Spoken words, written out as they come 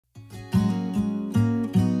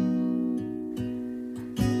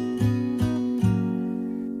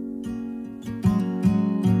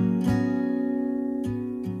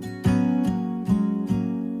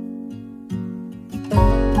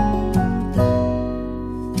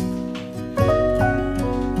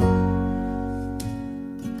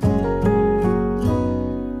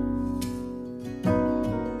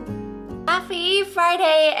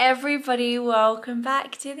everybody, welcome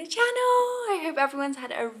back to the channel. I hope everyone's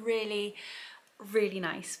had a really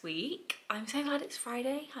nice week. I'm so glad it's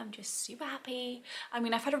Friday. I'm just super happy. I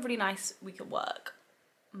mean, I've had a really nice week at work.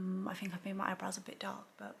 I think I've made my eyebrows a bit dark,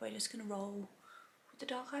 but we're just gonna roll with the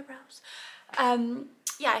dark eyebrows.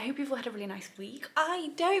 Yeah, I hope you've all had a really nice week.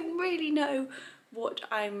 I don't really know what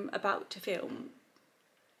I'm about to film.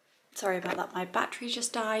 Sorry about that, my battery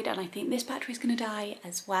just died and I think this battery's gonna die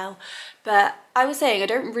as well. But I was saying I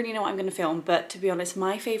don't really know what I'm gonna film, but to be honest,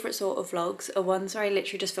 my favourite sort of vlogs are ones where I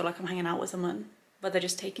literally just feel like I'm hanging out with someone, where they're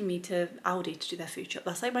just taking me to Aldi to do their food shop.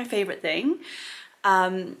 That's like my favourite thing.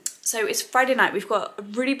 So it's Friday night. We've got a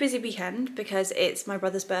really busy weekend because it's my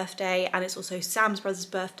brother's birthday and it's also Sam's brother's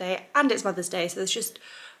birthday and it's Mother's Day, so there's just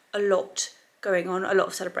a lot going on, a lot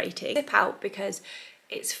of celebrating. Zip out because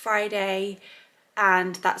it's Friday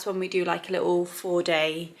and that's when we do like a little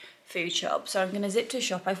 4-day food shop. So I'm gonna zip to the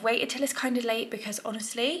shop. I've waited till it's kind of late because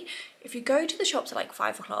honestly, if you go to the shops at like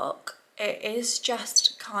 5 o'clock, it is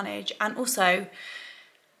just carnage. And also,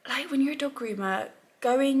 like when you're a dog groomer,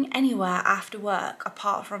 going anywhere after work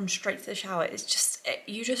apart from straight to the shower is just,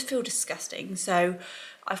 you just feel disgusting. So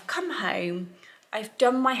I've come home, I've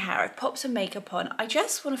done my hair, I've popped some makeup on. I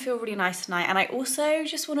just want to feel really nice tonight, and I also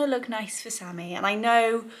just want to look nice for Sammy. And I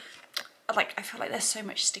know, like, I feel like there's so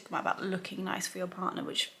much stigma about looking nice for your partner,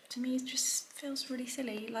 which to me just feels really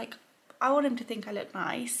silly. Like, I want him to think I look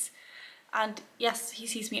nice. And yes, he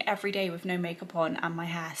sees me every day with no makeup on and my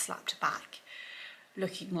hair slapped back,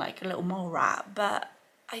 looking like a little mole rat, but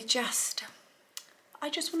I just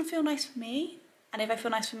want to feel nice for me. And if I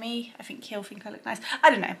feel nice for me, I think he'll think I look nice. I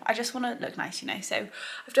don't know, I just want to look nice, you know. So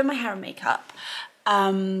I've done my hair and makeup.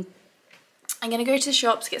 I'm gonna go to the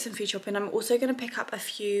shops, get some food shopping. I'm also gonna pick up a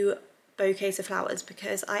few bouquets of flowers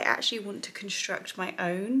because I actually want to construct my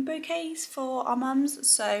own bouquets for our mums.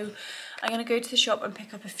 So I'm gonna go to the shop and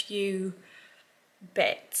pick up a few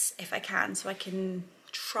bits if I can, so I can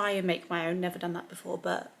try and make my own. Never done that before,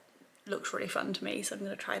 but looks really fun to me, so I'm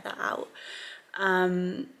gonna try that out.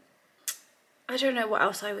 I don't know what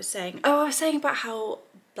else I was saying. Oh, I was saying about how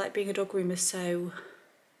like being a dog groomer is so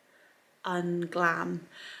unglam.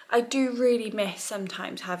 I do really miss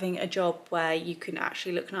sometimes having a job where you can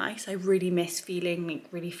actually look nice. I really miss feeling like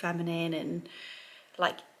really feminine and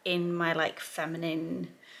like in my like feminine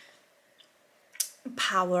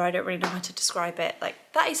power. I don't really know how to describe it. Like,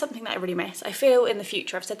 that is something that I really miss. I feel in the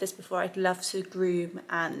future, I've said this before, I'd love to groom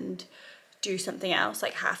and do something else,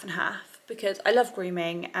 like half and half, because I love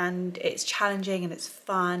grooming and it's challenging and it's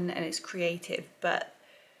fun and it's creative, but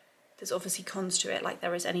there's obviously cons to it like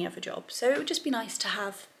there is any other job. So it would just be nice to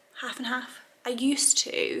have half and half. I used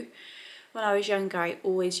to, when I was younger, I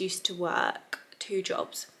always used to work 2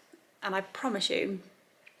 jobs, and I promise you,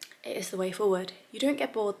 it is the way forward. You don't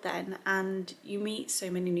get bored then, and you meet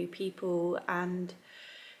so many new people, and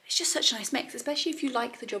it's just such a nice mix, especially if you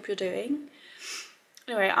like the job you're doing.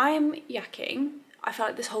 Anyway, I am yakking. I feel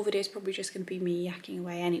like this whole video is probably just going to be me yakking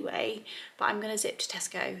away anyway, but I'm going to zip to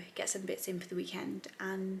Tesco, get some bits in for the weekend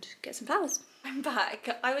and get some flowers. I'm back.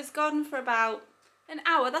 I was gone for about an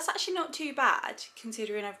hour. That's actually not too bad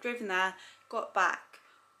considering I've driven there, got back,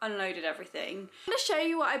 unloaded everything. I'm going to show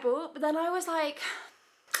you what I bought, but then I was like,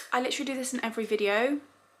 I literally do this in every video,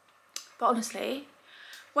 but honestly,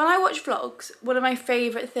 when I watch vlogs, one of my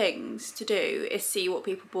favourite things to do is see what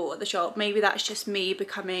people bought at the shop. Maybe that's just me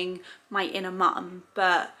becoming my inner mum,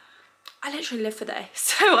 but I literally live for this.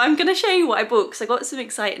 So I'm going to show you what I bought because I got some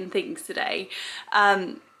exciting things today.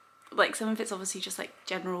 Like, some of it's obviously just like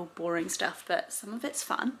general boring stuff, but some of it's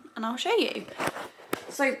fun and I'll show you.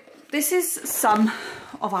 So this is some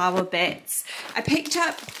of our bits. I picked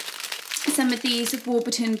up some of these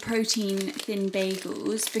Warburton protein thin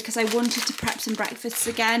bagels because I wanted to prep some breakfasts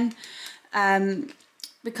again.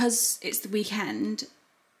 Because it's the weekend,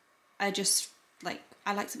 I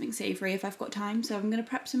like something savoury if I've got time, so I'm going to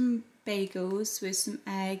prep some bagels with some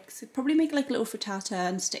eggs. I'll probably make like a little frittata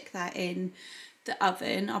and stick that in the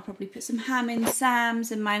oven. I'll probably put some ham in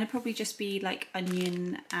Sam's, and mine will probably just be like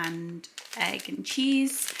onion and egg and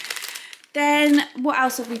cheese. Then what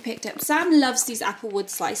else have we picked up? Sam loves these applewood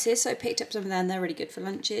slices, so I picked up some of them. They're really good for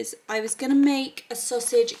lunches. I was going to make a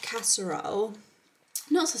sausage casserole.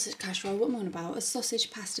 Not sausage casserole, what am I on about? A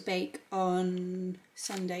sausage pasta bake on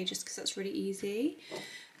Sunday, just because that's really easy.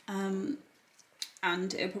 And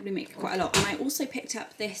it'll probably make quite a lot. And I also picked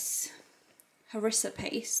up this harissa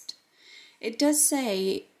paste. It does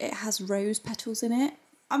say it has rose petals in it.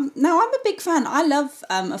 Now, I'm a big fan. I love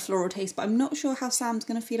a floral taste, but I'm not sure how Sam's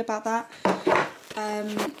going to feel about that.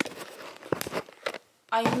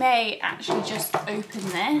 I may actually just open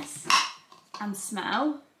this and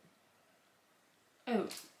smell. Oh,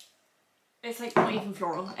 It's like not even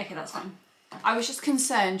floral. Okay, that's fine. I was just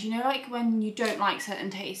concerned, you know, like when you don't like certain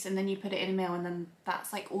tastes and then you put it in a meal and then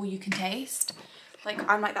that's like all you can taste. Like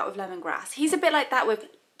I'm like that with lemongrass. He's a bit like that with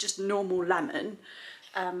just normal lemon,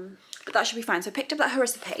 but that should be fine. So I picked up that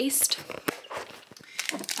harissa paste,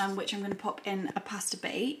 which I'm going to pop in a pasta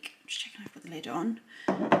bake. Just checking I've got the lid on.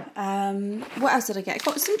 What else did I get? I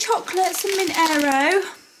got some chocolate, some mint aero.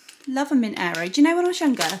 Love a mint aero. Do you know when I was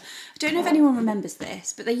younger, I don't know if anyone remembers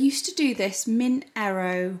this, but they used to do this mint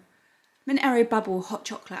aero bubble hot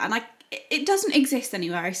chocolate, and it doesn't exist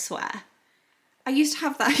anywhere, I swear. I used to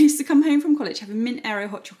have that. I used to come home from college, have a mint aero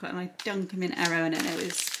hot chocolate, and I dunk a mint aero in it, and it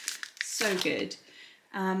was so good.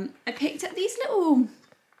 I picked up these little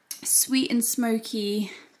sweet and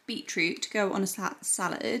smoky beetroot to go on a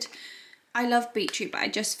salad. I love beetroot, but I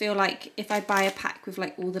just feel like if I buy a pack with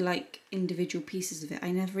like all the like individual pieces of it,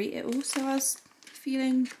 I never eat it all. So I was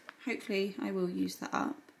feeling, hopefully I will use that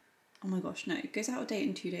up. Oh my gosh, no, it goes out of date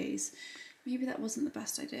in 2 days. Maybe that wasn't the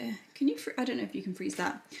best idea. Can you, I don't know if you can freeze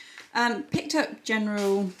that. Picked up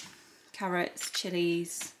general carrots,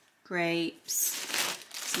 chilies, grapes,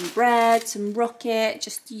 some bread, some rocket,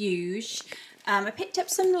 just the usual. I picked up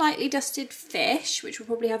some lightly dusted fish, which we'll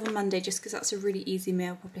probably have on Monday just because that's a really easy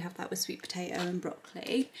meal. Probably have that with sweet potato and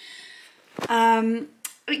broccoli.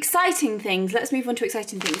 Exciting things. Let's move on to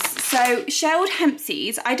exciting things. So shelled hemp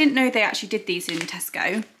seeds. I didn't know they actually did these in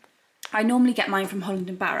Tesco. I normally get mine from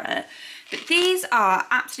Holland & Barrett. But these are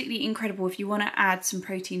absolutely incredible if you want to add some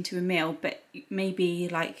protein to a meal, but maybe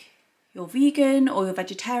like you're vegan or you're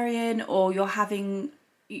vegetarian or you're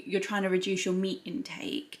trying to reduce your meat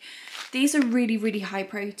intake. These are really, really high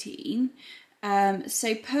protein.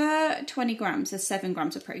 So per 20 grams, there's 7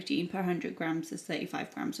 grams of protein. Per 100 grams, there's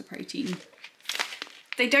 35 grams of protein.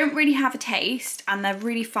 They don't really have a taste and they're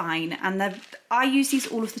really fine. And I use these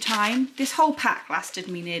all of the time. This whole pack lasted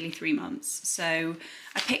me nearly 3 months. So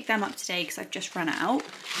I picked them up today because I've just run out.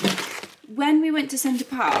 When we went to Center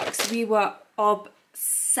Parcs, we were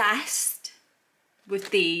obsessed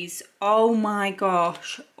with these. Oh my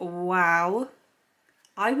gosh, wow.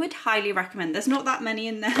 I would highly recommend. There's not that many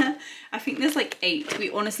in there. I think there's like 8.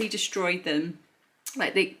 We honestly destroyed them.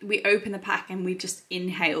 Like we opened the pack and we just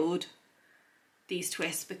inhaled these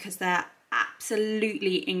twists because they're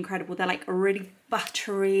absolutely incredible. They're like really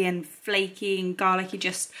buttery and flaky and garlicky.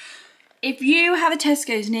 Just, if you have a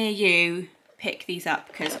Tesco's near you, pick these up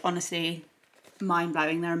because honestly,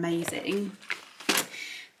 mind-blowing. They're amazing.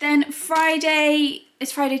 Then it's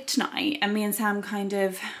Friday tonight and me and Sam kind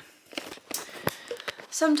of,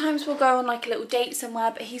 sometimes we'll go on like a little date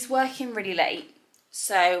somewhere, but he's working really late.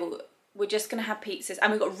 So we're just gonna have pizzas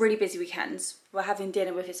and we've got really busy weekends. We're having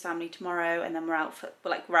dinner with his family tomorrow and then we're out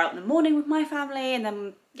in the morning with my family, and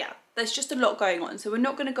then yeah, there's just a lot going on. So we're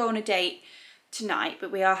not gonna go on a date tonight,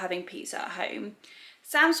 but we are having pizza at home.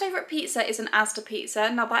 Sam's favourite pizza is an Asda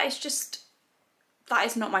pizza. Now that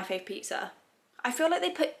is not my fave pizza. I feel like they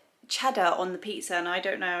put cheddar on the pizza and I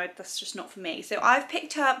don't know, that's just not for me. So I've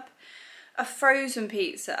picked up a frozen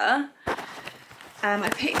pizza. I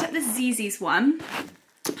picked up the Zizzi's one,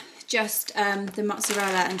 just the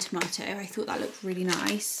mozzarella and tomato. I thought that looked really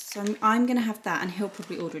nice. So I'm gonna have that, and he'll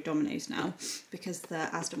probably order a Domino's now because the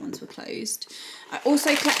Asda ones were closed. I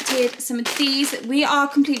also collected some of these. We are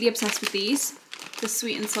completely obsessed with these. The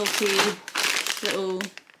sweet and salty little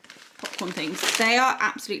popcorn things. They are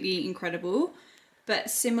absolutely incredible.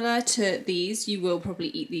 But similar to these, you will probably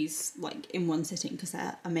eat these like in one sitting because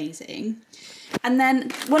they're amazing. And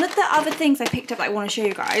then one of the other things I picked up that I want to show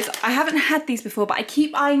you guys, I haven't had these before, but I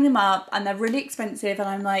keep eyeing them up and they're really expensive and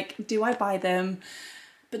I'm like, do I buy them?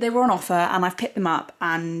 But they were on offer and I've picked them up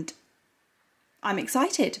and I'm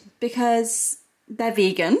excited because they're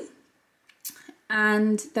vegan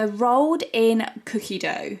and they're rolled in cookie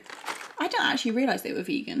dough. I don't actually realise they were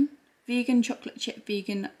vegan. Vegan chocolate chip,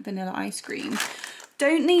 vegan vanilla ice cream.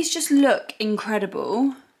 Don't these just look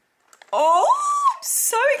incredible? Oh,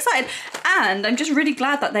 so excited. And I'm just really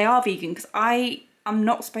glad that they are vegan because I am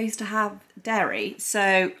not supposed to have dairy.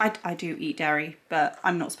 So I do eat dairy, but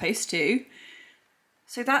I'm not supposed to.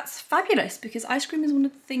 So that's fabulous because ice cream is one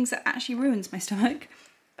of the things that actually ruins my stomach.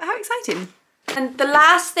 But how exciting. And the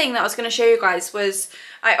last thing that I was going to show you guys was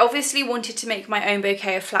I obviously wanted to make my own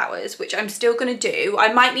bouquet of flowers, which I'm still going to do.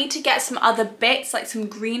 I might need to get some other bits, like some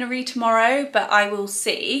greenery tomorrow, but I will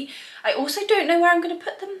see. I also don't know where I'm going to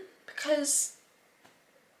put them because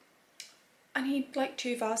I need like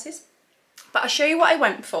 2 vases. But I'll show you what I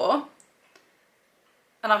went for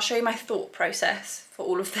and I'll show you my thought process for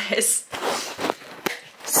all of this.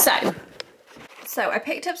 So I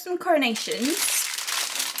picked up some coronations.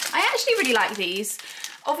 I actually really like these.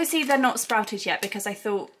 Obviously they're not sprouted yet because I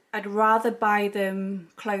thought I'd rather buy them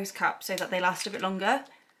closed cups so that they last a bit longer.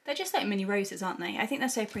 They're just like mini roses, aren't they? I think they're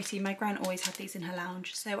so pretty. My gran always had these in her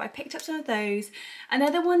lounge. So I picked up some of those, and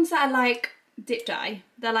they're the ones that are like dip dye.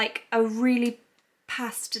 They're like a really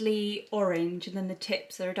pastely orange, and then the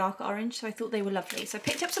tips are a darker orange. So I thought they were lovely. So I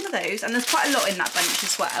picked up some of those, and there's quite a lot in that bunch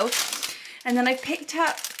as well. And then I picked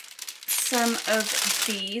up some of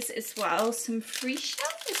these as well, some freesia,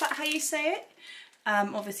 is that how you say it?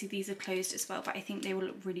 Obviously these are closed as well, but I think they will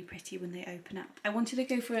look really pretty when they open up. I wanted to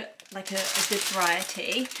go for like a good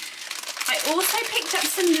variety. I also picked up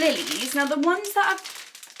some lilies. Now the ones that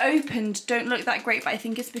I've opened don't look that great, but I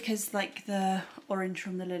think it's because like the orange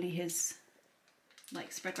from the lily has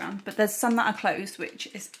like spread around. But there's some that are closed, which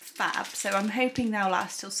is fab. So I'm hoping they'll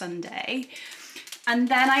last till Sunday. And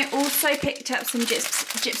then I also picked up some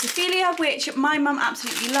gypsophilia, which my mum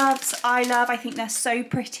absolutely loves. I love. I think they're so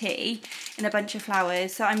pretty in a bunch of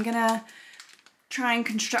flowers. So I'm gonna try and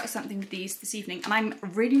construct something with these this evening, and I'm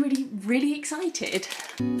really excited.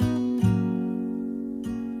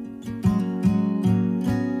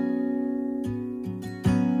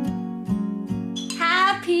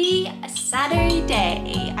 Happy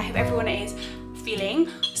Saturday. I hope everyone is feeling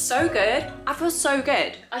so good. I feel so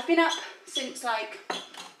good. I've been up since like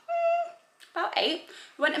about 8.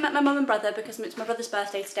 We went and met my mum and brother because it's my brother's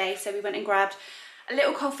birthday today, so we went and grabbed a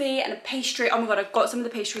little coffee and a pastry. Oh my god, I've got some of the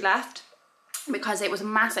pastry left because it was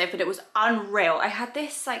massive, but it was unreal. I had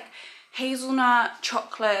this like hazelnut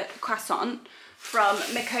chocolate croissant from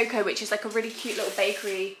Mikoko, which is like a really cute little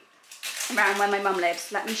bakery around where my mum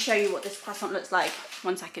lives. Let me show you what this croissant looks like.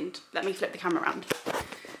 1 second, let me flip the camera around.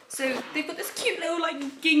 So they've got this cute little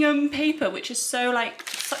like gingham paper, which is so like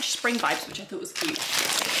such spring vibes, which I thought was cute.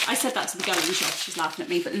 I said that to the girl in the shop, she's laughing at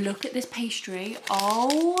me, but look at this pastry.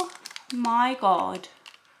 Oh my god.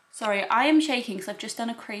 Sorry, I am shaking because I've just done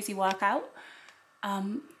a crazy workout.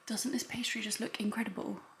 Doesn't this pastry just look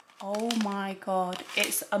incredible? Oh my god,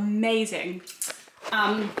 it's amazing.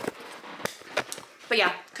 But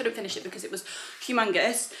yeah, couldn't finish it because it was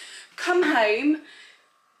humongous. Come home,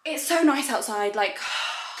 it's so nice outside, like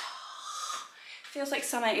feels like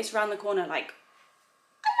summer is around the corner. Like,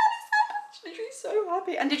 I love it so much. Literally so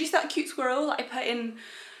happy. And did you see that cute squirrel that I put in?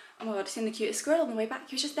 Oh my god, I've seen the cutest squirrel on the way back.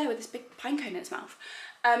 He was just there with this big pine cone in his mouth.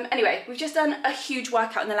 Anyway, we've just done a huge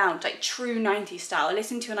workout in the lounge, like true 90s style. I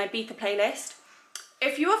listened to an Ibiza playlist.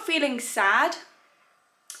 If you are feeling sad,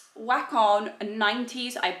 whack on a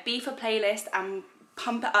 90s Ibiza playlist and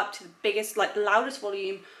pump it up to the biggest, like the loudest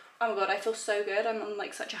volume. Oh my god, I feel so good. I'm on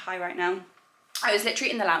like such a high right now. I was literally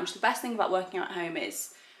in the lounge. The best thing about working out at home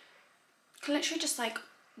is you can literally just like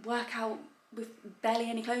work out with barely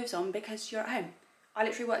any clothes on because you're at home. I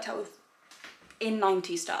literally worked out with in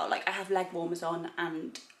 90s style. Like I have leg warmers on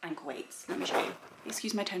and ankle weights. Let me show you.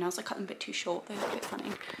 Excuse my toenails, I cut them a bit too short. They look a bit funny.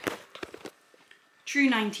 True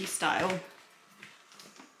 90s style.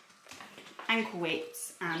 Ankle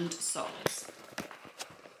weights and socks.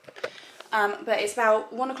 But it's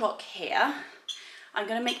about 1 o'clock here. I'm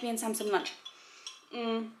gonna make me and Sam some lunch.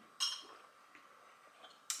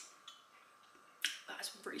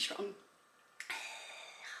 That's really strong.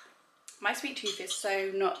 My sweet tooth is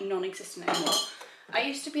so non-existent anymore. I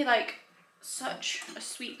used to be like such a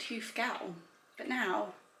sweet tooth gal, but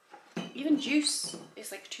now even juice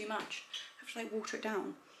is like too much. I have to like water it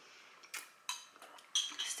down.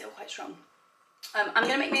 Still quite strong. I'm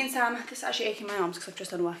gonna make me and Sam, this is actually aching my arms because I've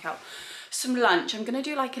just done a workout, some lunch. I'm gonna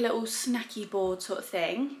do like a little snacky board sort of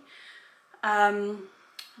thing.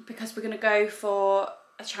 Because we're gonna go for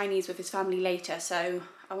a Chinese with his family later, so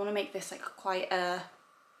I want to make this like quite a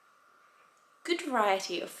good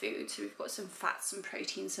variety of food. So we've got some fats, some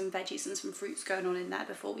proteins, some veggies and some fruits going on in there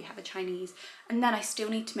before we have a Chinese. And then I still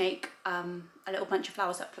need to make a little bunch of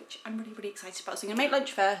flowers up, which I'm really excited about. So I'm gonna make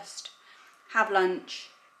lunch first, have lunch,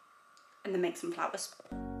 and then make some flowers.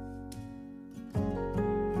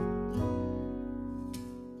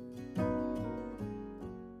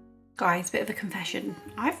 Guys, bit of a confession.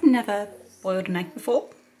 I've never boiled an egg before,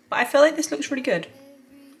 but I feel like this looks really good.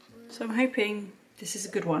 So I'm hoping this is a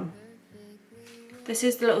good one. This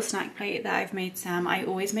is the little snack plate that I've made Sam. I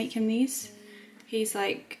always make him these. He's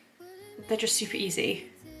like, they're just super easy.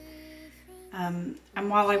 And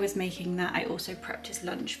while I was making that, I also prepped his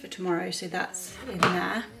lunch for tomorrow, so that's in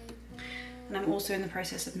there. And I'm also in the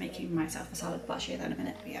process of making myself a salad, but I'll show you that in a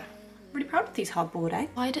minute. But yeah, I'm really proud of these hard-boiled eggs.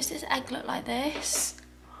 Why does this egg look like this?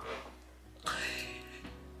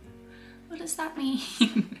 What does that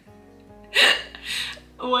mean?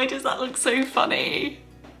 Why does that look so funny?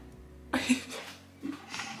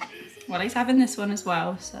 Well, he's having this one as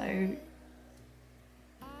well, so...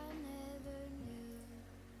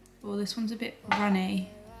 Oh, this one's a bit runny.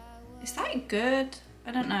 Is that good?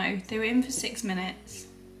 I don't know. They were in for 6 minutes.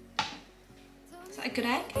 Is that a good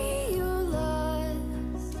egg?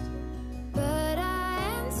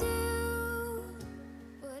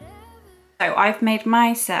 So I've made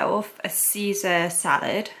myself a Caesar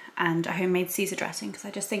salad and a homemade Caesar dressing because I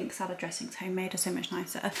just think salad dressings homemade are so much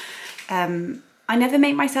nicer. I never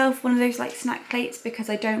make myself one of those like snack plates because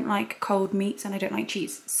I don't like cold meats and I don't like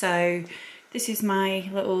cheese. So this is my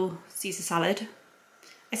little Caesar salad.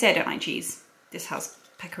 I say I don't like cheese. This has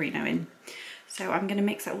pecorino in. So I'm gonna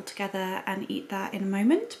mix that all together and eat that in a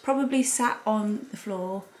moment. Probably sat on the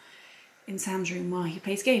floor in Sam's room while he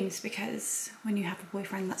plays games, because when you have a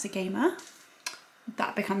boyfriend that's a gamer,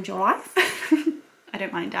 that becomes your life. I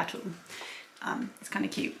don't mind at all. It's kind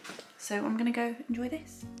of cute. So I'm gonna go enjoy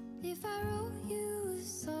this. If I wrote you a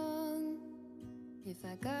song, if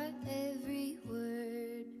I got every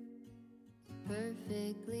word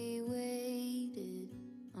perfectly weighted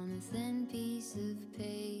on a thin piece of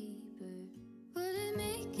paper, would it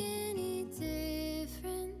make any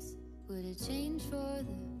difference? Would it change for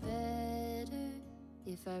the better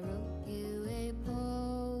if I wrote you a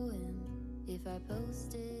poem, if I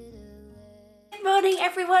posted a letter? Good morning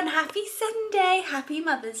everyone, happy Sunday, happy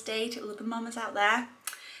Mother's Day to all the mamas out there.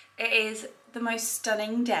 It is the most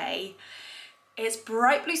stunning day. It's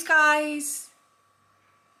bright blue skies,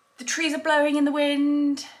 the trees are blowing in the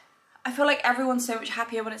wind. I feel like everyone's so much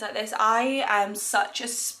happier when it's like this. I am such a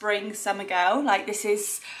spring summer girl, like this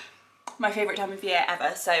is my favourite time of year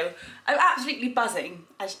ever, so I'm absolutely buzzing,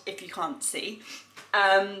 as if you can't see.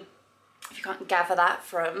 If you can't gather that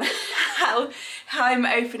from how I'm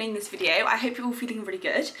opening this video. I hope you're all feeling really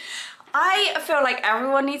good. I feel like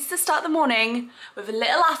everyone needs to start the morning with a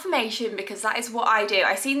little affirmation, because that is what I do.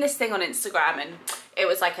 I seen this thing on Instagram and it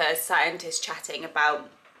was like a scientist chatting about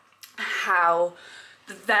how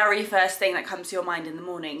the very first thing that comes to your mind in the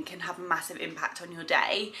morning can have a massive impact on your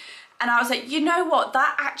day. And I was like, you know what,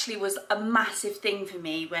 that actually was a massive thing for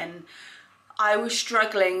me when I was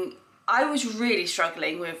struggling. I was really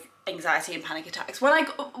struggling with anxiety and panic attacks. When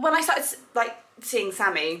I started like seeing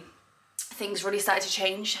Sammy, things really started to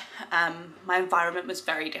change. My environment was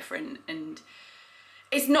very different, and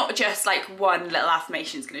it's not just like one little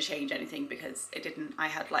affirmation is going to change anything, because it didn't. I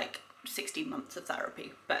had like 16 months of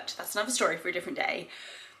therapy, but that's another story for a different day.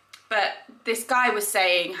 But this guy was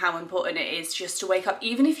saying how important it is just to wake up,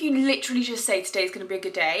 even if you literally just say today's going to be a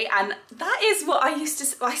good day. And that is what I used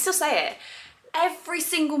to, I still say it. Every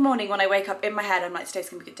single morning when I wake up, in my head I'm like, today's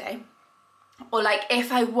going to be a good day. Or like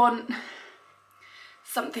if I want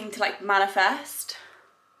something to like manifest,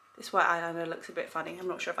 this white eyeliner looks a bit funny, I'm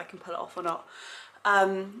not sure if I can pull it off or not.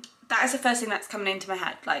 That is the first thing that's coming into my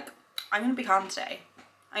head, like I'm going to be calm today.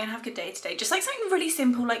 I'm gonna have a good day today. Just like something really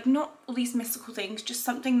simple, like not all these mystical things, just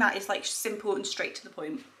something that is like simple and straight to the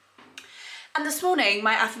point. And this morning,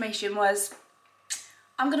 my affirmation was,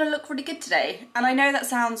 I'm gonna look really good today. And I know that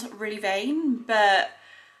sounds really vain, but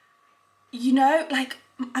you know, like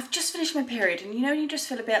I've just finished my period, and you know, you just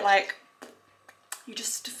feel a bit like, you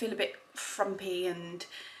just feel a bit frumpy, and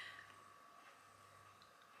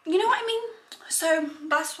you know what I mean? So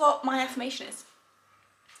that's what my affirmation is.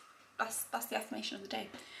 That's the affirmation of the day.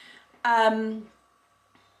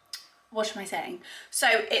 What am I saying? So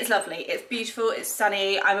it's lovely, it's beautiful, it's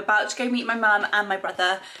sunny. I'm about to go meet my mum and my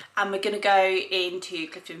brother, and we're gonna go into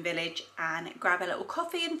Clifton Village and grab a little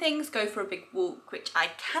coffee and things, go for a big walk, which I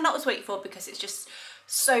cannot wait for because it's just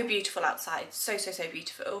so beautiful outside, so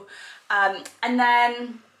beautiful. And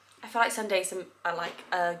then I feel like Sundays are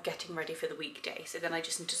like getting ready for the weekday, so then I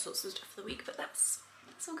just need to sort some stuff for the week, but that's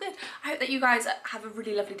all good. I hope that you guys have a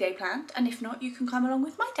really lovely day planned, and if not, you can come along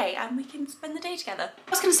with my day and we can spend the day together.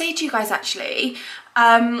 I was going to say to you guys actually,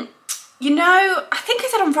 you know, I think I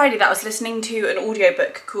said on Friday that I was listening to an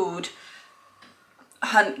audiobook called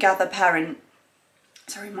Hunt, Gather, Parent.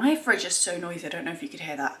 Sorry, my fridge is so noisy, I don't know if you could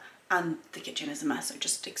hear that, and the kitchen is a mess, so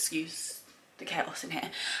just excuse the chaos in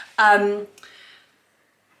here.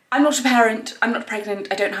 I'm not a parent, I'm not pregnant,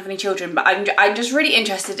 I don't have any children, but I'm just really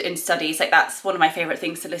interested in studies. Like that's one of my favourite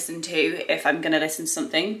things to listen to if I'm gonna listen to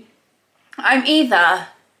something. I'm either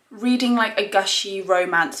reading like a gushy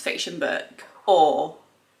romance fiction book, or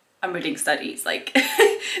I'm reading studies. Like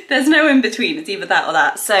there's no in between, it's either that or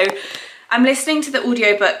that. So I'm listening to the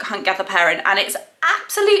audiobook Hunt, Gather, Parent, and it's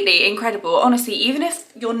absolutely incredible. Honestly, even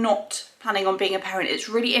if you're not planning on being a parent, it's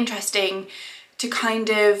really interesting to kind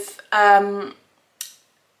of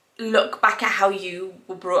look back at how you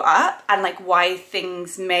were brought up and like why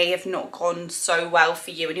things may have not gone so well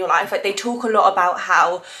for you in your life. Like they talk a lot about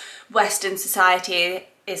how Western society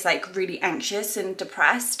is like really anxious and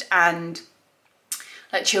depressed, and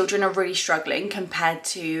like children are really struggling compared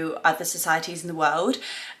to other societies in the world,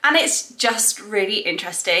 and it's just really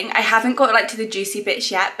interesting. I haven't got like to the juicy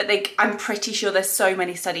bits yet, but I'm pretty sure there's so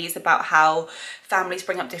many studies about how families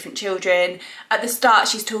bring up different children. At the start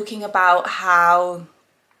she's talking about how,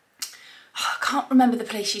 I can't remember the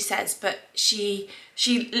place she says, but she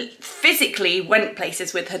physically went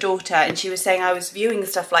places with her daughter, and she was saying, I was viewing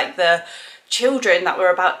stuff like the children that were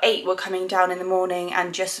about 8 were coming down in the morning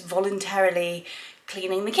and just voluntarily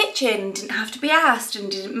cleaning the kitchen, didn't have to be asked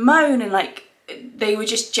and didn't moan, and like they were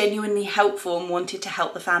just genuinely helpful and wanted to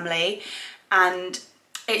help the family. And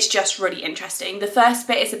it's just really interesting. The first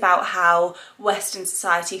bit is about how Western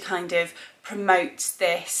society kind of promotes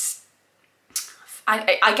this,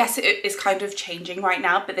 I guess it is kind of changing right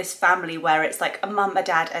now, but this family where it's like a mum, a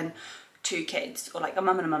dad and 2 kids, or like a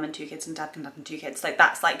mum and a mum and 2 kids and dad and 2 kids, like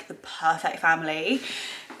that's like the perfect family.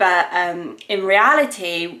 But in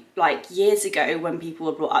reality, like years ago when people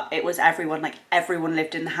were brought up, it was everyone, like everyone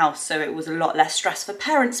lived in the house, so it was a lot less stress for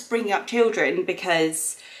parents bringing up children,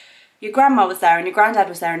 because your grandma was there and your granddad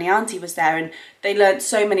was there and the auntie was there, and they learned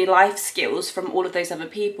so many life skills from all of those other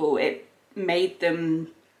people. It made them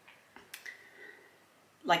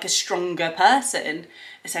like a stronger person,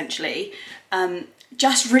 essentially.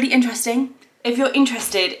 Just really interesting. If you're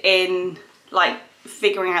interested in like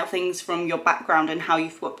figuring out things from your background and how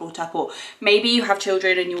you've got brought up, or maybe you have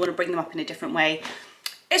children and you want to bring them up in a different way,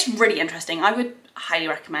 it's really interesting. I would highly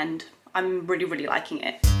recommend. I'm really, really liking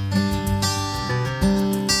it.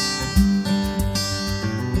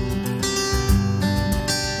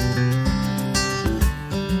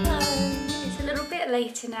 It's a little bit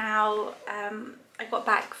later now. I got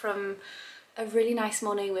back from a really nice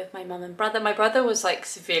morning with my mum and brother. My brother was like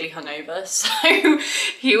severely hungover, so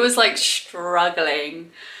he was like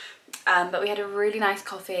struggling. But we had a really nice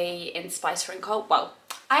coffee in Spicer and Cold. Well,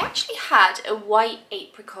 I actually had a white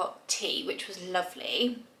apricot tea, which was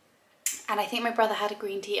lovely. And I think my brother had a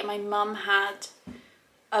green tea and my mum had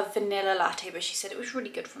a vanilla latte, but she said it was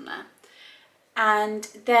really good from there. And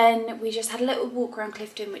then we just had a little walk around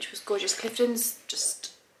Clifton, which was gorgeous. Clifton's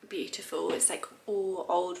just beautiful. It's like all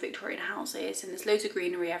old Victorian houses and there's loads of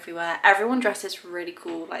greenery everywhere. Everyone dresses really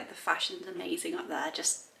cool, like the fashion's amazing up there.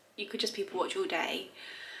 Just, you could just people watch all day.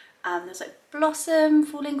 There's like blossom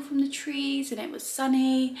falling from the trees and it was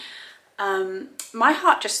sunny. My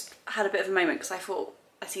heart just had a bit of a moment because I thought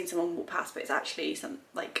I seen someone walk past, but it's actually some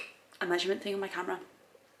like a measurement thing on my camera.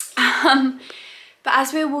 But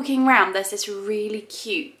as we were walking around, there's this really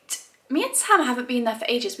cute, me and Sam haven't been there for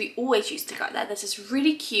ages. We always used to go there. There's this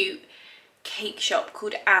really cute cake shop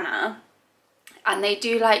called Anna, and they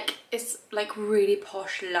do like, it's like really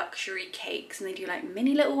posh luxury cakes, and they do like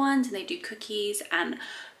mini little ones and they do cookies, and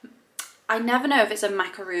I never know if it's a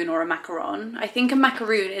macaroon or a macaron. I think a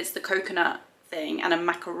macaroon is the coconut thing and a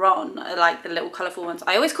macaron are like the little colourful ones.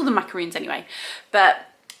 I always call them macaroons anyway, but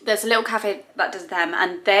there's a little cafe that does them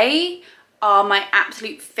and they are my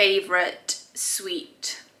absolute favourite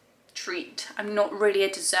sweet treat. I'm not really a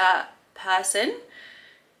dessert person,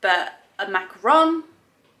 but a macaron,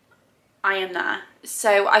 I am there.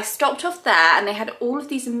 So I stopped off there and they had all of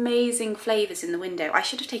these amazing flavours in the window. I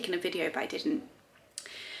should have taken a video, but I didn't.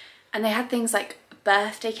 And they had things like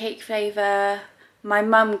birthday cake flavour. My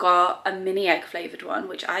mum got a mini egg flavoured one,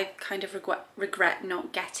 which I kind of regret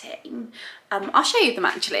not getting. I'll show you them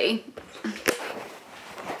actually.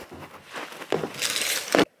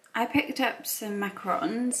 I picked up some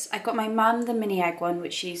macarons. I got my mum the mini egg one,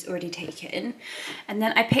 which she's already taken. And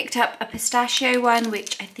then I picked up a pistachio one,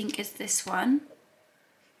 which I think is this one.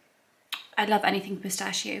 I love anything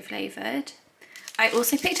pistachio flavoured. I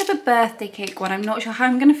also picked up a birthday cake one. I'm not sure how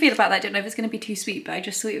I'm going to feel about that. I don't know if it's going to be too sweet, but I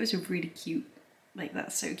just thought it was really cute. Like,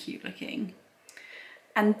 that's so cute looking.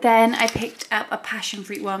 And then I picked up a passion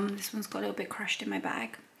fruit one. This one's got a little bit crushed in my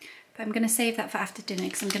bag. But I'm going to save that for after dinner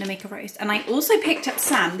because I'm going to make a roast. And I also picked up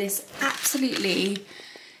Sam this absolutely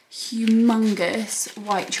humongous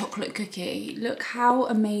white chocolate cookie. Look how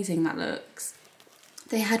amazing that looks.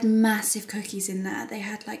 They had massive cookies in there. They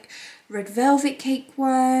had like red velvet cake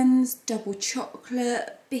ones, double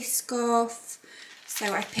chocolate, Biscoff.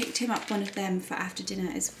 So I picked him up one of them for after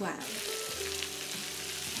dinner as well.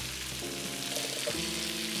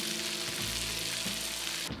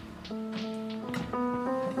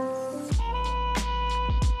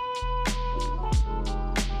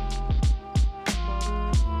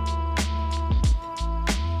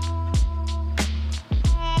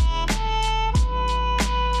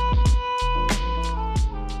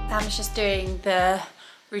 Sam's just doing the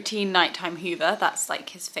routine nighttime hoover. That's like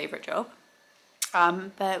his favourite job.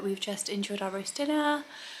 But we've just enjoyed our roast dinner,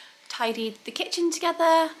 tidied the kitchen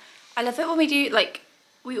together. I love it when we do, like,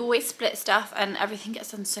 We always split stuff and everything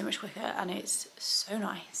gets done so much quicker, and it's so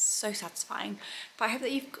nice, so satisfying. But I hope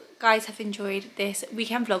that you guys have enjoyed this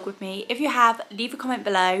weekend vlog with me. If you have, leave a comment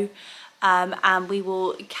below, and we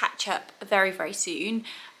will catch up very, very soon.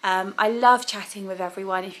 I love chatting with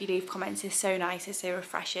everyone. If you leave comments, it's so nice, it's so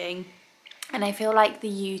refreshing. And I feel like the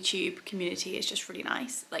YouTube community is just really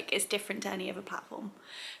nice. Like, it's different to any other platform.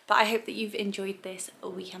 But I hope that you've enjoyed this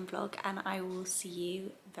weekend vlog, and I will see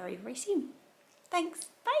you very, very soon. Thanks,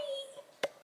 bye.